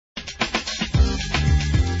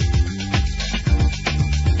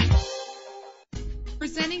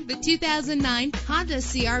Introducing the 2009 Honda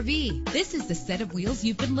CR-V. This is the set of wheels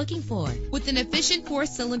you've been looking for, with an efficient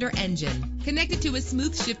 4-cylinder engine connected to a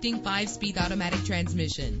smooth shifting 5-speed automatic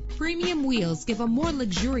transmission. Premium wheels give a more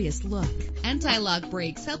luxurious look. Anti-lock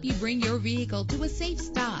brakes help you bring your vehicle to a safe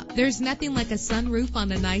stop. There's nothing like a sunroof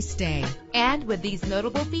on a nice day. And with these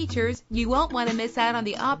notable features, you won't want to miss out on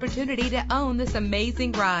the opportunity to own this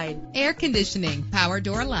amazing ride. Air conditioning, power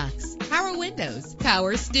door locks, power windows,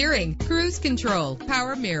 power steering, cruise control,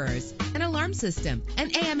 power mirrors, an alarm system, an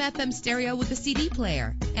AM/FM stereo with a CD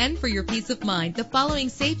player. And for your peace of mind, the following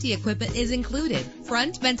safety equipment is included: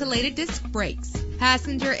 front ventilated disc brakes,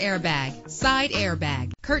 passenger airbag, side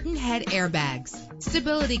airbag, curtain head airbags,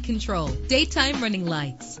 stability control, daytime running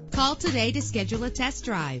lights. Call today to schedule a test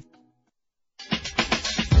drive.